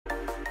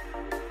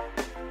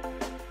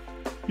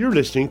You're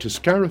listening to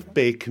Scariff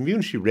Bay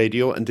Community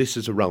Radio, and this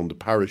is Around the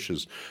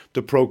Parishes,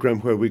 the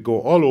programme where we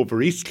go all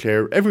over East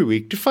Clare every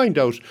week to find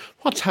out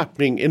what's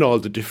happening in all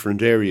the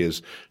different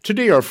areas.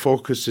 Today our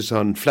focus is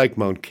on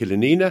Flagmount,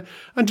 Killanena.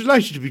 I'm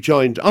delighted to be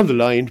joined on the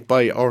line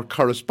by our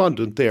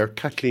correspondent there,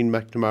 Kathleen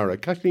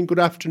McNamara. Kathleen, good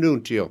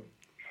afternoon to you.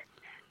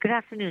 Good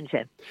afternoon,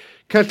 Jim.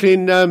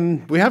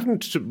 Kathleen, we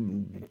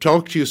haven't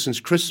talked to you since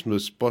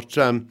Christmas, but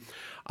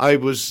I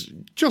was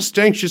just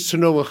anxious to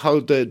know how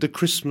the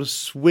Christmas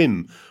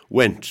swim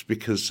went,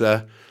 because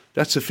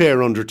that's a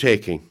fair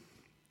undertaking.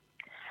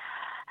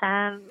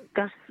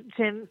 Gosh,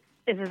 Jim,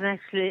 it was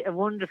actually a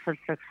wonderful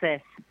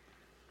success.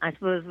 I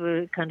suppose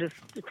the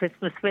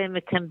Christmas swim,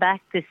 it came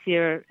back this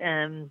year.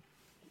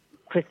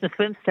 Christmas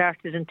swim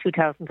started in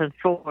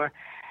 2004,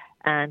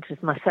 and it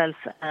was myself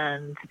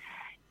and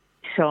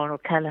Sean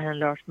O'Callaghan,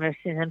 Lord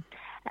mercy on him,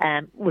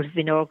 would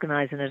been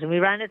organising it. And we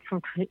ran it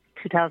from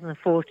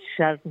 2004 to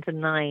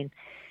 2009.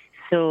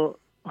 So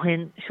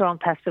when Sean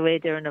passed away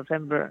there in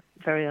November,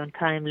 very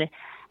untimely,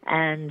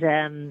 and,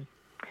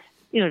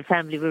 the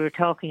family, we were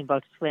talking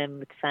about swim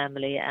with the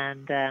family,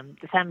 and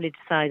the family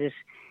decided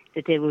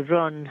that they would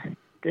run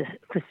the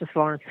Christmas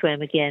morning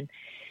swim again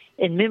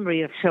in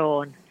memory of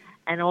Sean,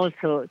 and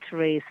also to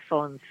raise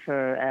funds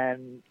for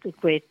the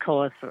great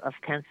cause of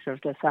cancer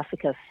of the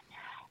esophagus.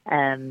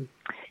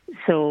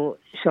 So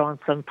Sean's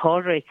son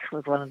Patrick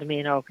was one of the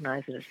main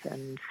organisers,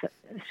 and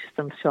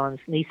some of Sean's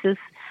nieces,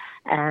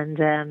 and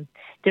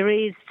they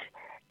raised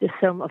the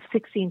sum of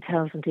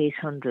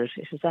 16,800.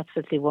 It was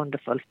absolutely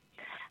wonderful.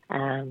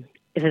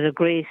 It was a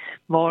great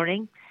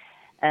morning.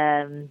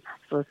 I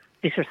suppose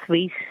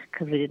bittersweet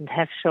because we didn't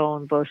have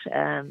Sean, but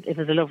it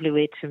was a lovely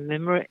way in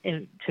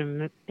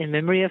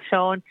memory of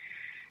Sean,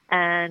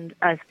 and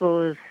I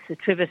suppose a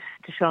tribute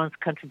to Sean's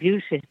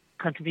contribution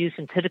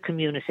to the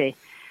community,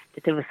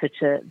 that there was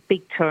such a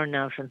big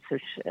turnout and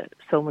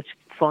so much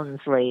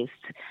funds raised.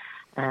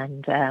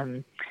 And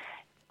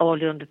all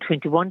the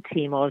under-21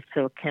 team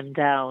also came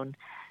down,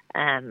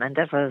 and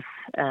that was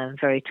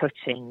very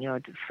touching,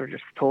 for the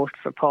support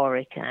for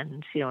Pádraig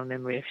and, in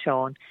memory of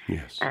Sean.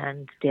 Yes.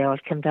 And they all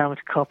came down with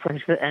a cup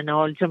and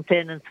all jumped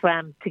in and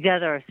swam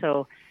together.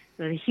 So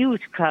there was a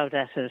huge crowd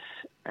at it,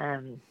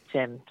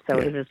 Jim. So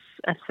It was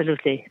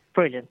absolutely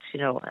brilliant,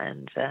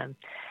 and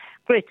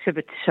great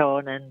tribute to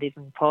Sean, and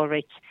even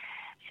Pádraig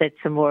said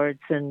some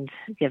words and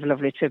gave a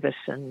lovely tribute,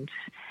 and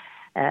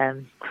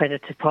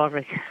credit to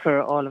Patrick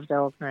for all of the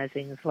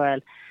organising as well.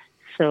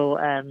 So,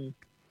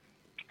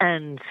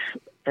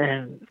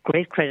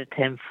 great credit to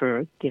him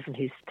for giving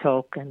his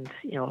talk and,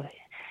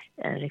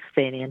 and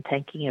explaining and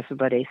thanking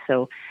everybody.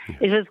 So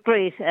It was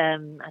great.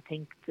 I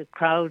think the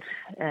crowd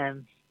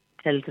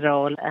held it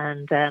all,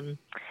 and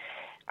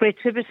great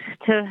tribute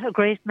to a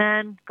great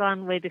man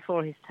gone way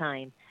before his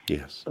time.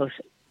 Yes. But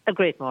a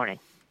great morning.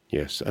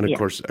 Yes, and of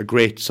course a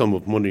great sum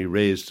of money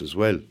raised as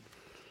well.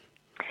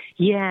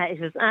 Yeah, it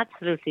was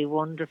absolutely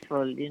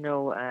wonderful,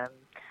 I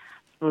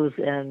suppose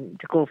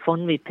the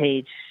GoFundMe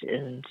page,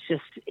 and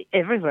just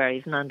everywhere,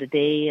 even on the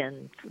day,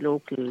 and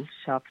local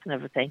shops and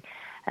everything.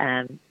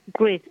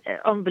 Great,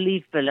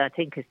 unbelievable. I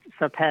think it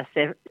surpassed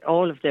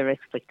all of their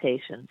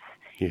expectations.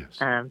 Yes.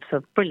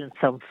 So brilliant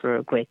sum for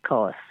a great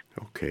cause.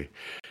 Okay.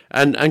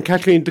 And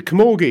Kathleen, the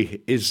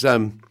camogie is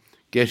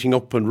getting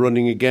up and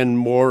running again,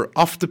 more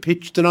off the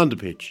pitch than on the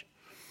pitch.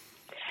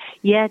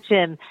 Yeah,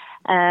 Jim.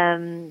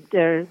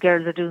 Their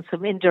girls are doing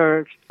some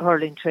indoor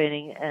hurling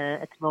training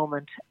at the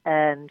moment,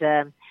 and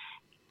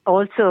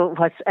also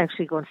what's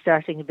actually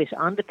starting a bit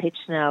on the pitch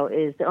now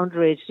is the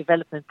underage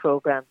development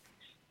programme.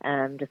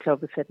 The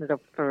club is setting it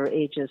up for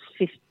ages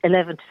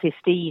 11 to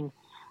 15,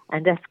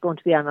 and that's going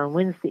to be on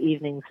Wednesday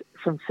evenings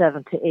from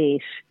 7 to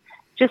 8.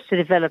 Just to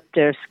develop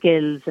their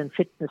skills and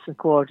fitness and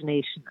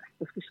coordination.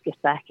 Just get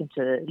back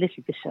into a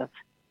little bit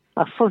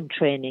of fun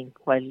training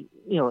while,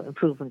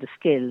 improving the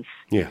skills.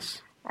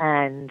 Yes.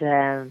 And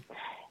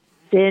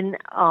then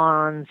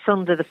on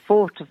Sunday the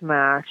 4th of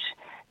March,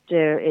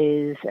 there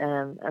is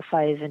a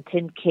 5 and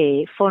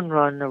 10K fun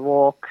run or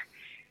walk,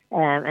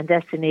 and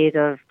that's in aid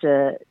of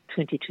the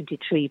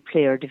 2023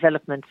 Player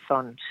Development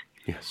Fund.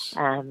 Yes.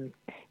 So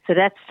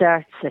that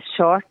starts at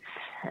Shorts,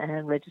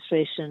 and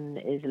registration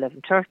is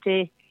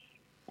 11:30.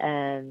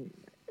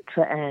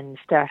 And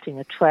starting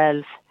at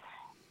 12,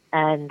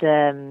 and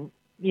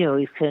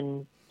you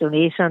can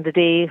donate on the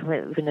day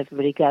when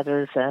everybody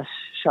gathers at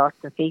Shorts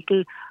and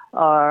Fecal,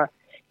 or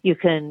you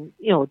can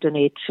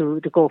donate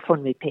through the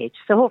GoFundMe page.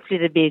 So hopefully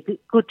there'll be a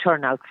good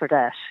turnout for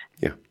that.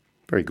 Yeah,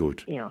 very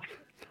good.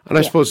 And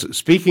I suppose,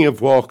 speaking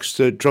of walks,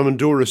 the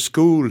Drumandura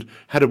School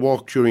had a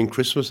walk during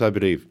Christmas, I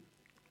believe.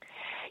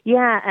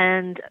 Yeah,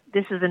 and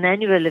this is an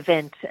annual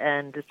event,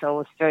 and it's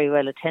always very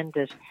well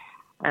attended.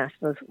 I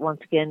suppose,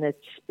 once again,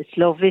 it's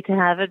lovely to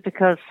have it,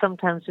 because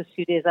sometimes just a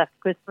few days after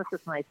Christmas,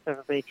 it's nice for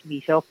everybody to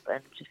meet up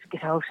and just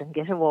get out and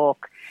get a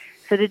walk.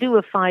 So they do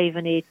a 5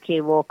 and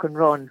 8K walk and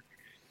run,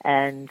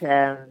 and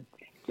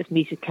just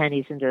meet at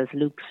Kenny's, and there's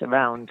loops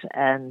around.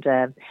 And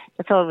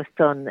that's always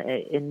done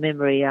in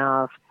memory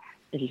of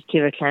little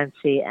Kira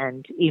Clancy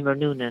and Emer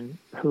Noonan,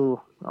 who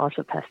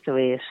also passed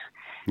away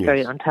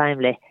very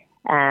untimely.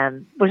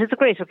 But it's a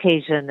great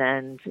occasion,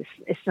 and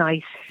it's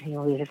nice.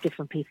 We have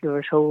different people who are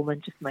at home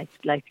and just might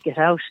like to get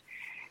out.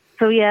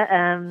 So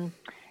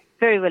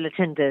very well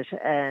attended,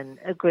 and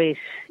a great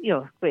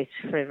for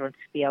everyone to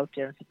be out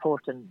there and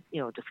supporting,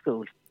 the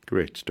school.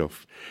 Great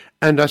stuff.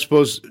 And I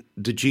suppose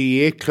the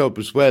GEA club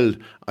as well.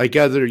 I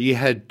gather you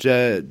had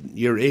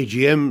your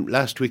AGM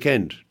last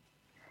weekend.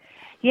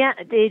 Yeah,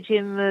 the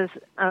AGM was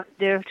out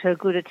there to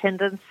good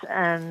attendance,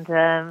 and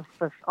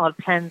with all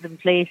plans in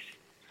place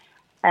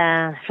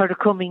for the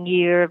coming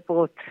year,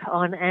 both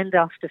on and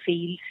off the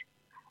field.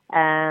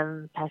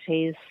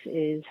 Parishes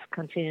is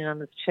continuing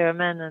on as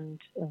chairman,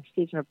 and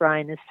Stephen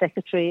O'Brien is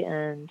secretary,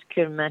 and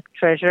Killanena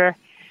treasurer.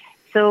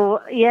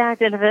 So they'll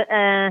have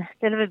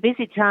a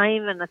busy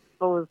time, and I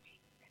suppose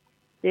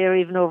there,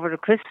 even over the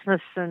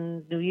Christmas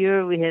and New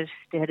Year,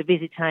 they had a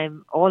busy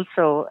time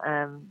also.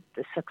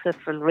 The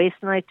successful race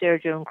night there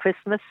during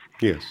Christmas,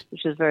 yes,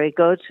 which was very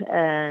good.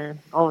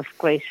 Always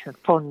great and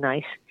fun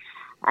night.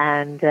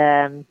 And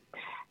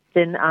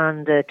then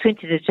on the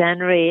 20th of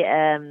January,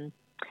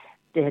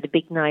 they had a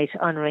big night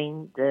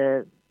honouring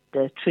the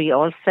three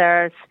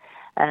All-Stars,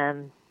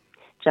 John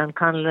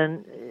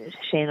Conlon,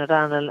 Shane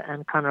O'Donnell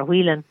and Conor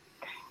Whelan.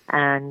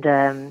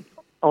 And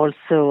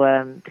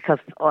also, because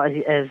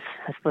as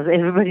I suppose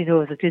everybody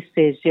knows at this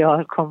stage, they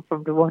all come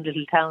from the one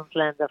little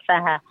townland of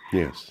Faha,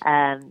 yes,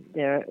 and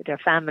their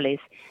families.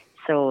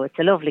 So it's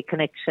a lovely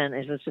connection.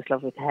 It was just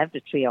lovely to have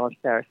the three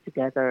All-Stars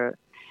together.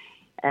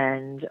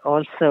 And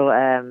also,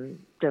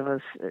 there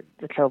was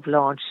the club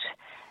launched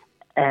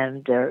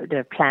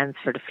their plans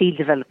for the field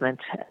development.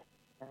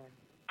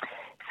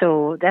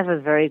 So that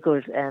was very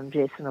good.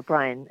 Jason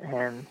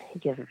O'Brien, he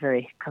gave a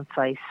very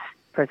concise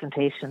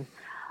presentation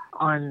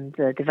on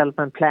the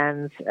development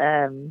plans,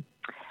 and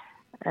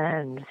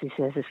as he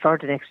says, it's for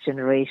the next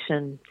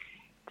generation.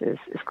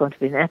 It's going to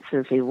be an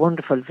absolutely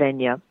wonderful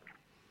venue,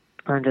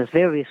 and there's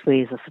various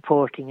ways of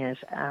supporting it,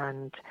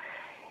 and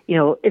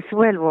it's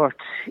well worth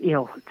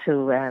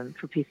to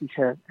for people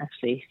to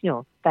actually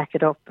back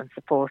it up and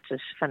support it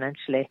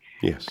financially.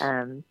 Yes.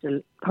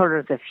 The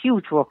hurlers have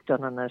huge work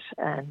done on it,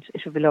 and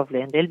it will be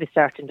lovely, and they'll be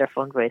starting their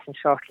fundraising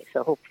shortly,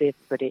 so hopefully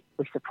everybody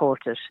will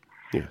support it.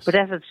 Yes. But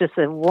that was just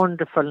a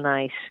wonderful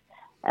night,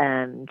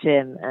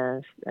 Jim,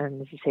 and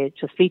as you say, it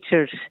just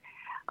featured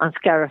on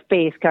Scariff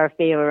Bay. Scariff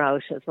Bay were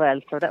out as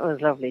well, so that was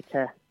lovely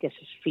to get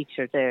it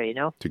featured there,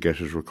 To get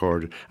it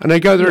recorded. And I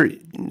gather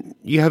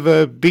you have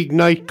a big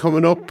night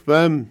coming up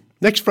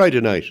next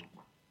Friday night.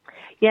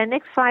 Yeah,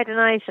 next Friday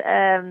night,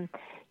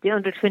 the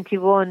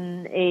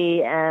under-21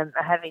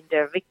 are having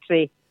their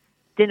victory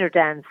dinner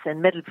dance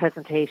and medal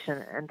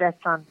presentation, and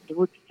that's on the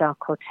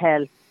Woodstock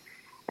Hotel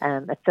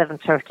at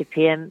 7:30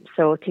 p.m.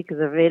 So tickets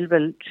are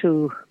available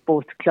through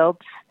both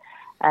clubs.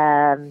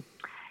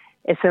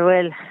 It's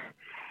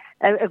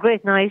a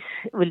great night.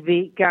 Will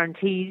be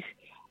guaranteed.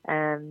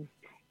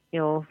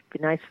 Be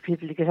nice for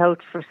people to get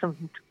out for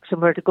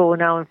somewhere to go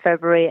now in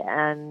February,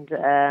 and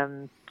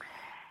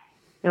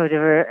they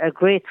were a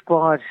great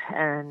squad,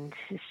 and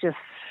it's just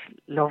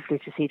lovely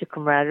to see the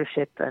camaraderie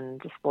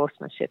and the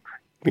sportsmanship.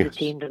 Yes. The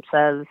team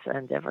themselves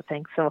and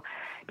everything. So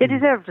they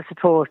deserve the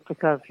support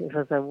because it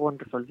was a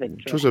wonderful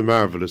victory. It was a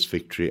marvellous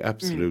victory,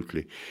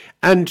 absolutely.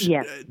 And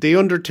the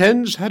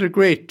under-10s had a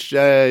great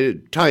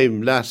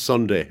time last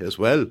Sunday as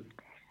well.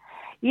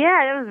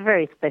 Yeah, it was a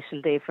very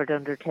special day for the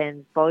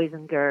under-10s, boys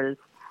and girls.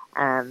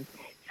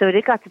 So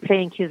they got to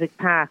play in Cusack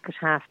Park at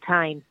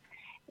half-time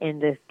in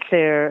the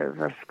Clare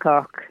vs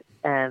Cork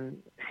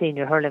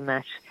senior hurling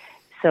match.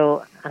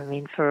 So,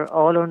 for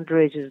all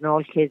underages and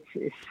all kids,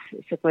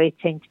 it's a great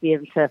thing to be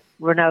able to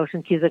run out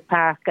in Cusack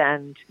Park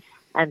and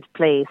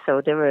play.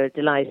 So they were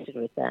delighted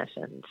with that.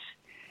 And,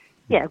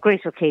 a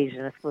great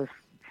occasion, I suppose.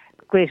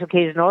 Great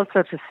occasion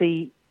also to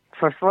see,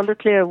 first of all, the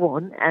Clare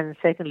won, and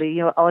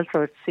secondly,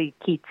 also to see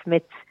Keith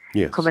Smith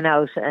coming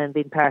out and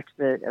being part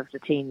of the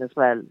team as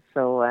well.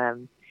 So,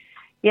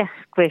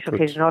 great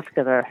occasion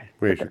altogether.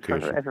 Great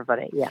occasion for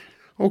everybody,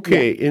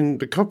 Okay, in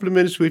the couple of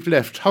minutes we've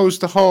left, how's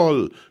the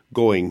hall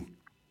going?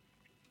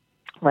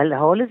 Well, the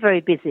hall is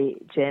very busy,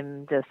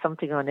 Jim. There's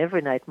something on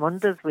every night.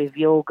 Mondays we have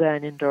yoga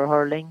and indoor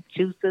hurling.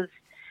 Tuesdays,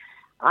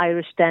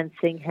 Irish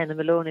dancing. Henny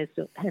Maloney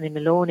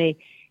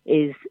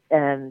is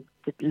the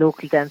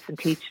local dancing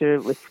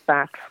teacher with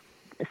Sparks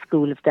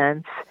School of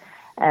Dance.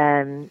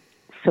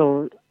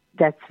 So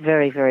that's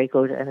very, very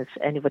good. And it's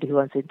anybody who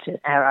wants into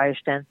our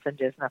Irish dancing,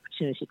 there's an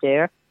opportunity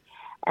there.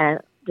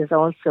 And there's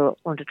also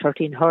under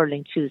 13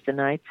 hurling Tuesday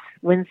nights.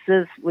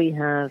 Wednesdays we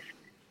have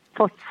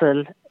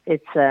futsal.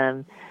 It's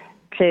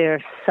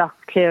Clare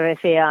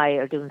FAI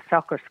are doing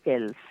soccer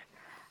skills,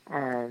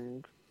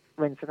 and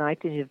Wednesday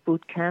night you have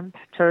boot camp.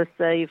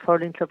 Thursday you have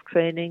hurling club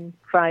training.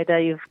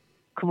 Friday you have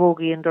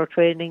camogie indoor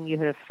training. You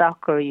have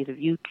soccer. You have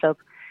youth club.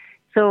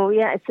 So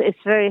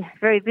it's very,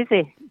 very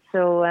busy.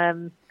 So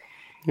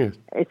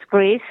it's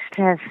great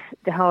to have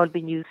the hall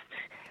being used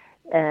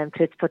to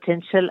its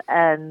potential.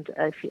 And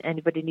if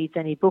anybody needs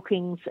any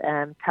bookings,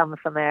 Thomas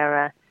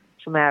O'Mara,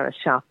 McNamara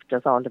shop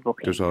does all the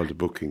bookings. Does all the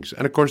bookings.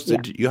 And of course,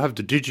 you have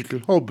the digital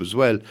hub as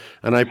well.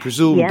 And I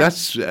presume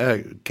that's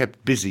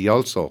kept busy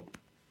also.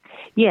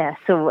 Yeah,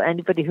 so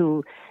anybody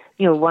who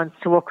wants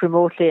to work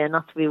remotely and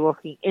not to be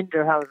working in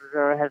their houses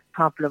or has a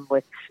problem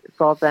with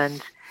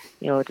broadband,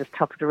 just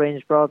top of the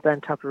range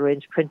broadband, top of the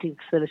range printing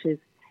facilities.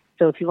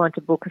 So if you want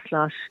to book a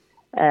slot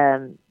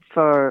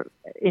for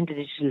in the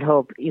digital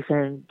hub, you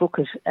can book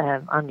it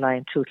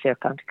online through Clare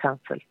County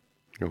Council.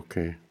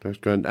 Okay, that's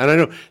good. And I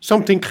know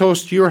something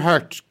close to your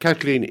heart,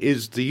 Kathleen,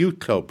 is the youth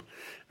club.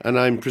 And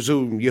I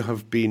presume you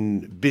have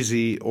been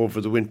busy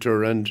over the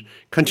winter and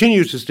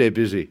continue to stay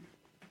busy.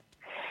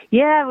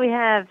 Yeah, we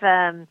have.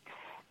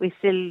 We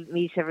still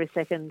meet every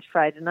second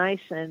Friday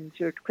night, and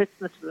during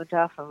Christmas we went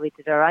off and we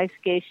did our ice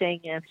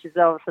skating, which is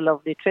always a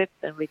lovely trip,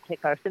 and we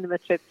take our cinema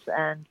trips.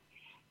 And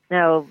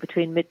now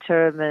between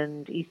midterm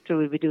and Easter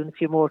we'll be doing a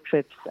few more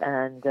trips,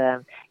 and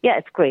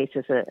it's great.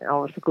 It's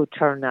always a good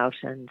turnout,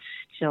 and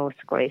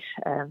it's great.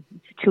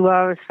 2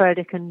 hours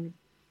Friday can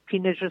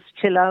teenagers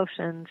chill out,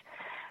 and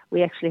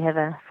we actually have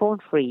a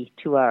phone-free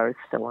 2 hours,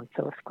 so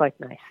it's quite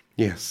nice.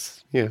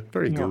 Yes,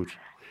 very good.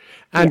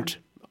 And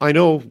I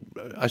know,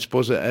 I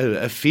suppose,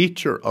 a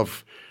feature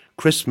of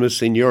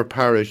Christmas in your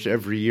parish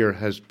every year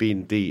has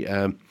been the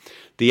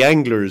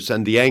anglers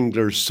and the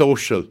anglers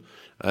social,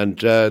 and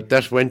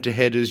that went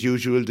ahead as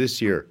usual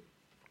this year.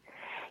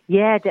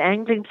 Yeah, the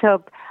angling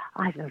club,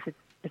 I don't know if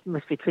it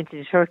must be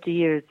 20 to 30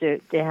 years. They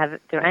have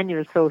their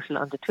annual social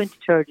on the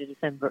 23rd of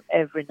December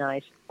every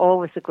night.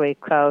 Always a great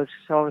crowd.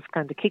 It always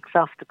kind of kicks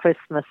off the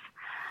Christmas.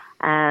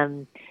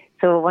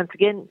 So once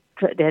again,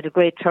 they had a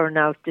great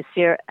turnout this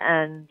year,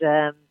 and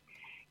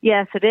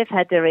so they've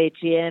had their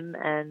AGM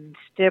and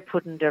they're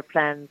putting their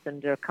plans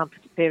and their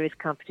various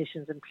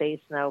competitions in place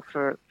now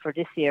for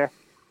this year.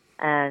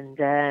 And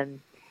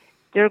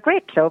they're a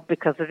great club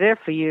because they're there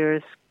for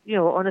years,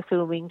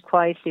 unassuming,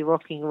 quietly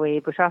working away,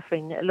 but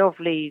offering a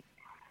lovely,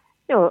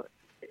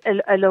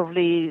 a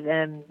lovely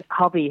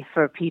hobby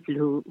for people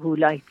who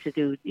like to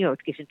do, to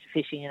get into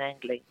fishing and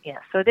angling. Yeah,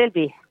 so they'll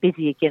be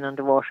busy again on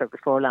the water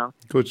before long.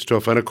 Good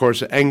stuff. And of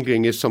course,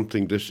 angling is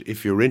something that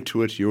if you're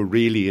into it, you're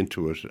really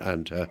into it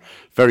and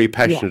very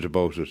passionate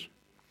about it.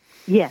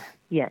 Yeah,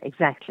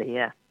 exactly.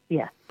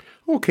 Yeah.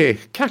 Okay,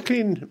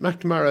 Kathleen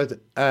McNamara,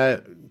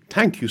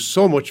 thank you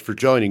so much for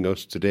joining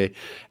us today.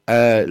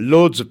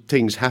 Loads of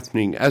things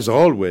happening, as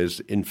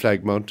always, in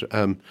Flagmount.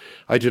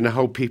 I don't know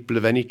how people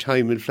have any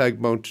time in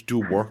Flagmount to do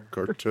work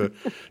or to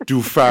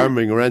do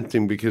farming or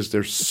anything, because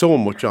there's so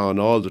much on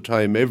all the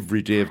time,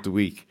 every day of the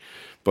week.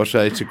 But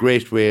it's a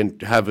great way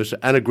to have it,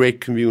 and a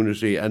great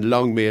community, and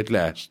long may it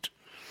last.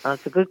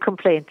 It's a good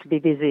complaint to be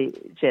busy,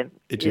 Jim.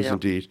 It is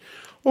indeed.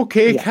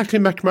 Okay,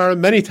 Kathleen McNamara,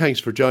 many thanks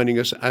for joining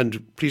us,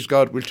 and please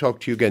God, we'll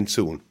talk to you again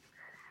soon.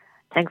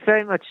 Thanks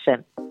very much,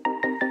 Jim.